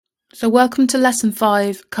So welcome to Lesson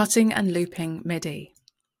 5, Cutting and Looping MIDI.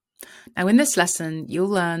 Now in this lesson, you'll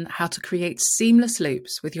learn how to create seamless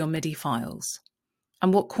loops with your MIDI files,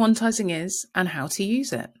 and what quantizing is and how to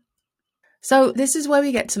use it. So this is where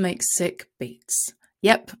we get to make sick beats.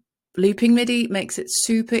 Yep, looping MIDI makes it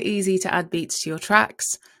super easy to add beats to your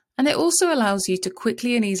tracks, and it also allows you to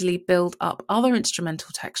quickly and easily build up other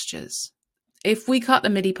instrumental textures. If we cut a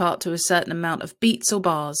MIDI part to a certain amount of beats or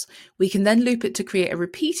bars, we can then loop it to create a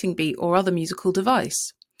repeating beat or other musical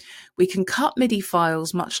device. We can cut MIDI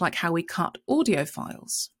files much like how we cut audio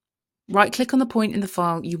files. Right-click on the point in the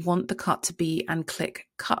file you want the cut to be and click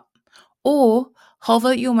Cut. Or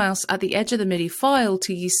hover your mouse at the edge of the MIDI file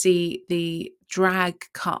till you see the drag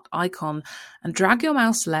cut icon and drag your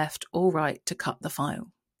mouse left or right to cut the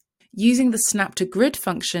file. Using the snap to grid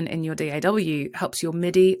function in your DAW helps your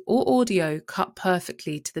MIDI or audio cut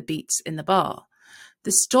perfectly to the beats in the bar.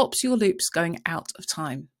 This stops your loops going out of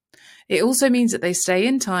time. It also means that they stay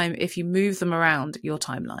in time if you move them around your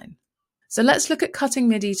timeline. So let's look at cutting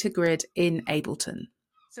MIDI to grid in Ableton.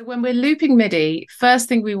 So when we're looping MIDI, first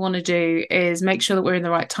thing we want to do is make sure that we're in the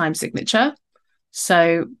right time signature.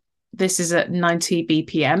 So this is at 90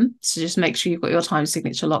 BPM. So just make sure you've got your time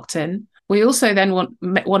signature locked in. We also then want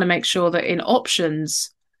to make sure that in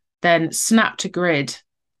options, then snap to grid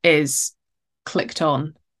is clicked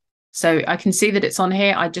on. So I can see that it's on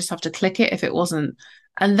here. I just have to click it if it wasn't.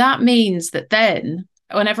 And that means that then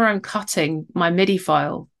whenever I'm cutting my MIDI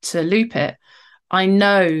file to loop it, I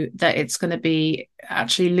know that it's going to be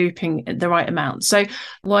actually looping the right amount. So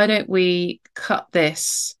why don't we cut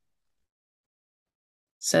this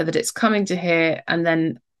so that it's coming to here, and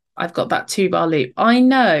then I've got that 2-bar loop. I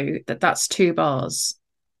know that that's 2 bars.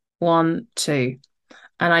 1, 2.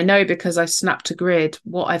 And I know because I've snapped to grid,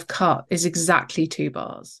 what I've cut is exactly 2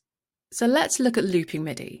 bars. So let's look at looping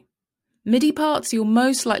MIDI. MIDI parts you're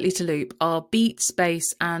most likely to loop are beats,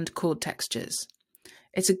 bass, and chord textures.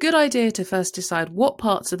 It's a good idea to first decide what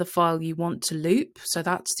parts of the file you want to loop, so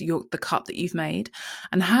that's the cut that you've made,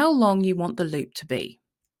 and how long you want the loop to be.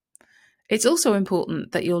 It's also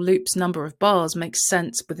important that your loop's number of bars makes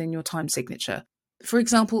sense within your time signature. For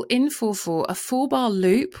example, in 4/4, a 4-bar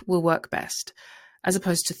loop will work best, as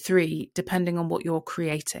opposed to 3, depending on what you're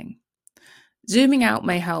creating. Zooming out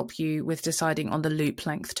may help you with deciding on the loop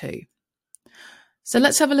length too. So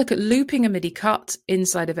let's have a look at looping a MIDI cut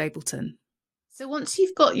inside of Ableton. So once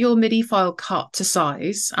you've got your MIDI file cut to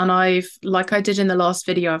size, and like I did in the last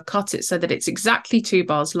video, I've cut it so that it's exactly 2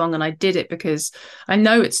 bars long, and I did it because I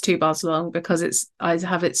know it's 2 bars long because I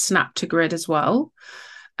have it snapped to grid as well.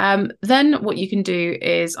 Then what you can do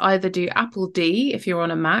is either do Apple D if you're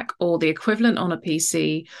on a Mac, or the equivalent on a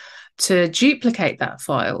PC to duplicate that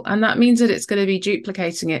file. And that means that it's going to be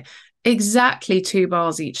duplicating it exactly 2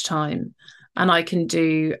 bars each time. And I can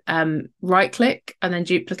do right click and then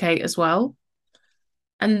duplicate as well.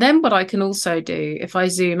 And then what I can also do, if I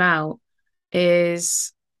zoom out,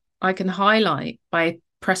 is I can highlight by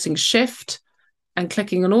pressing Shift and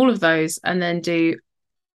clicking on all of those, and then do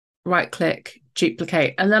right click,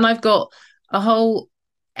 duplicate. And then I've got a whole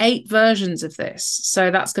 8 versions of this.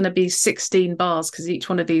 So that's going to be 16 bars because each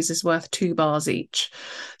one of these is worth 2 bars each.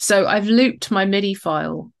 So I've looped my MIDI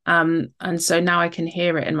file, and so now I can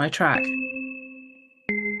hear it in my track.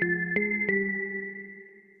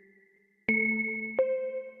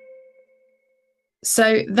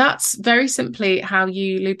 So that's very simply how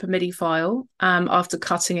you loop a MIDI file after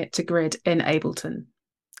cutting it to grid in Ableton.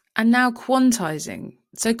 And now quantizing.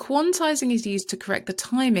 So quantizing is used to correct the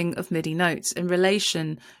timing of MIDI notes in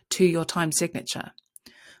relation to your time signature.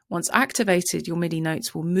 Once activated, your MIDI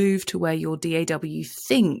notes will move to where your DAW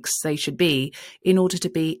thinks they should be in order to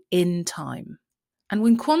be in time. And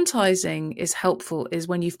when quantizing is helpful is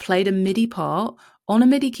when you've played a MIDI part on a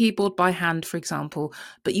MIDI keyboard by hand, for example,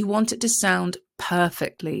 but you want it to sound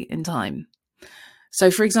perfectly in time. So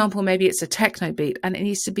for example, maybe it's a techno beat and it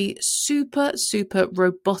needs to be super, super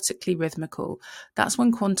robotically rhythmical. That's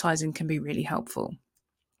when quantizing can be really helpful.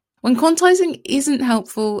 When quantizing isn't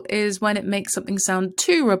helpful is when it makes something sound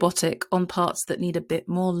too robotic on parts that need a bit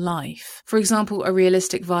more life. For example, a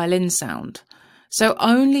realistic violin sound. So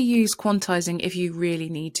only use quantizing if you really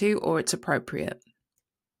need to or it's appropriate.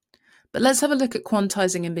 But let's have a look at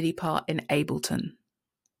quantizing a MIDI part in Ableton.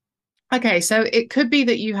 Okay, so it could be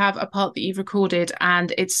that you have a part that you've recorded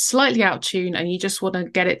and it's slightly out of tune and you just want to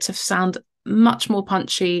get it to sound much more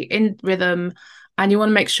punchy in rhythm, and you want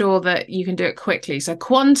to make sure that you can do it quickly. So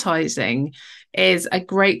quantizing is a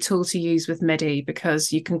great tool to use with MIDI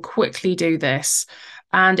because you can quickly do this.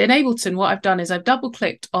 And in Ableton, what I've done is I've double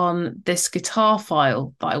clicked on this guitar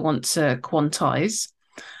file that I want to quantize.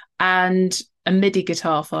 And a MIDI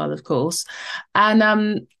guitar file, of course. And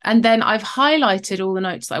then I've highlighted all the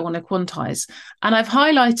notes that I want to quantize. And I've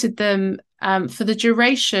highlighted them for the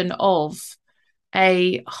duration of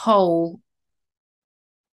a whole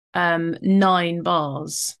 9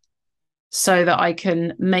 bars, so that I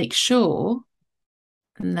can make sure,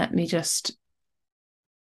 and let me just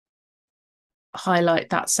highlight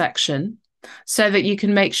that section, so that you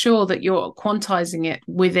can make sure that you're quantizing it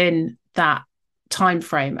within that time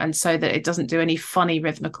frame, and so that it doesn't do any funny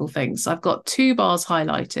rhythmical things. So I've got 2 bars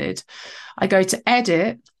highlighted. I go to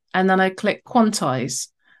edit and then I click quantize,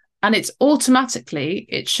 and it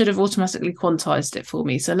should have automatically quantized it for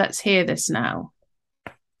me. So let's hear this now.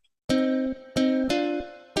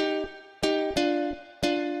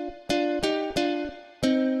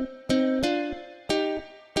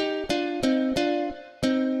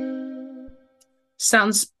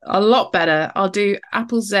 Sounds a lot better. I'll do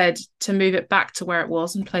Apple Z to move it back to where it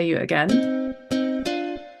was and play you again.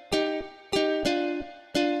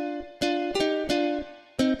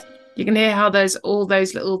 You can hear how there's all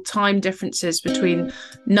those little time differences between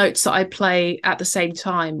notes that I play at the same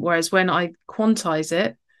time. Whereas when I quantize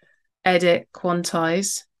it, edit,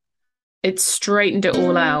 quantize, it's straightened it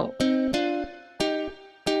all out.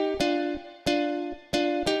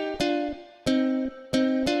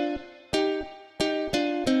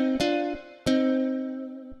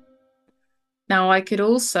 Now I could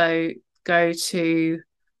also go to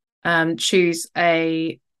choose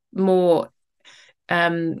a more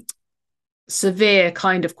severe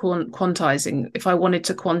kind of quantizing if I wanted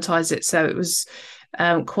to quantize it so it was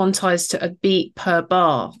quantized to a beat per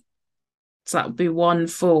bar. So that would be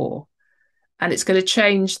 1/4. And it's going to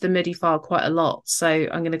change the MIDI file quite a lot. So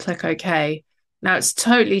I'm going to click OK. Now it's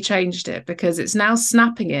totally changed it because it's now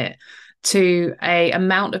snapping it to a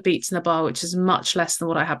amount of beats in the bar, which is much less than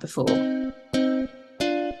what I had before.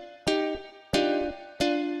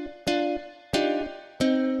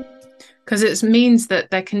 Because it means that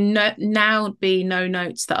there can now be no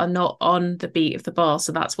notes that are not on the beat of the bar.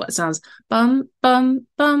 So that's what it sounds. Bum, bum,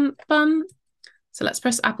 bum, bum. So let's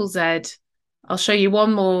press Apple Z. I'll show you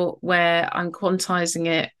one more where I'm quantizing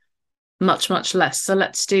it much, much less. So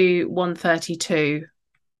let's do 132.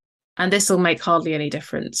 And this will make hardly any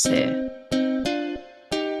difference here.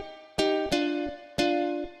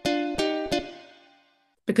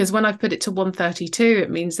 Because when I've put it to 132, it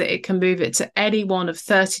means that it can move it to any one of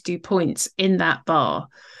 32 points in that bar.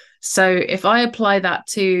 So if I apply that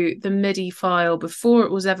to the MIDI file before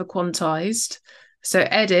it was ever quantized, so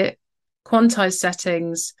edit, quantize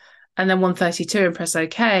settings, and then 132 and press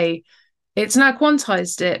OK, it's now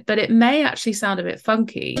quantized it, but it may actually sound a bit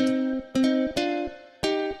funky. You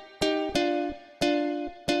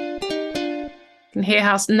can hear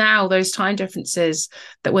how now those time differences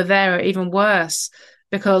that were there are even worse,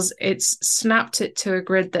 because it's snapped it to a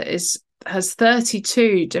grid that has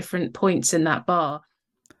 32 different points in that bar.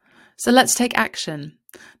 So let's take action.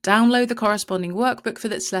 Download the corresponding workbook for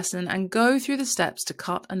this lesson and go through the steps to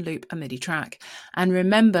cut and loop a MIDI track. And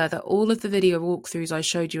remember that all of the video walkthroughs I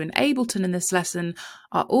showed you in Ableton in this lesson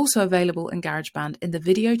are also available in GarageBand in the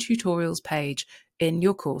video tutorials page in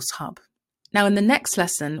your course hub. Now in the next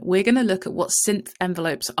lesson, we're going to look at what synth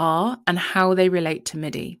envelopes are and how they relate to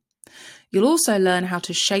MIDI. You'll also learn how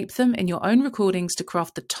to shape them in your own recordings to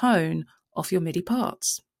craft the tone of your MIDI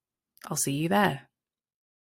parts. I'll see you there.